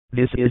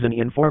This is an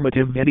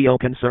informative video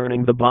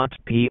concerning the bot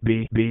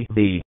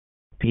PBBV.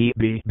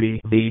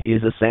 PBBV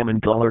is a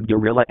salmon-colored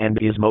gorilla and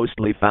is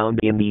mostly found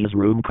in these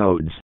room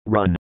codes: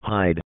 run,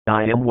 hide,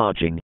 I am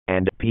watching,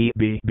 and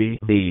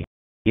PBBV.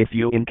 If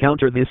you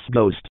encounter this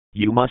ghost,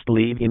 you must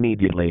leave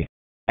immediately,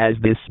 as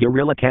this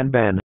gorilla can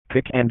ban,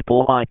 pick and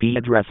pull IP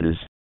addresses.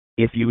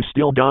 If you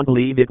still don't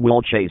leave, it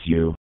will chase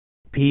you.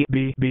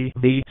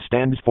 PBBV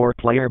stands for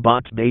Player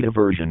Bot Beta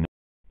Version.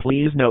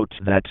 Please note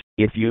that,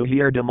 if you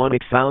hear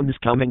demonic sounds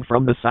coming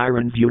from the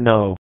sirens, you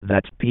know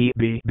that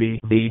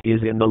PBBV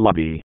is in the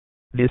lobby.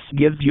 This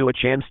gives you a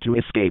chance to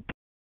escape.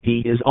 He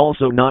is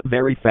also not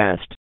very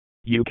fast.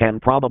 You can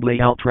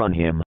probably outrun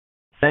him.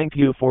 Thank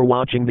you for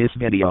watching this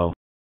video.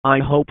 I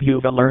hope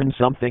you've learned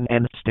something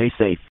and stay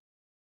safe.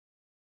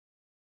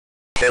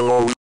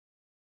 Hello.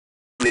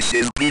 This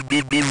is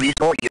PBBV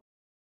talking.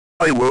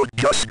 I would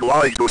just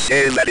like to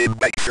say that in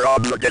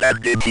background and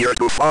I'm here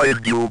to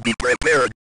find you. Be prepared.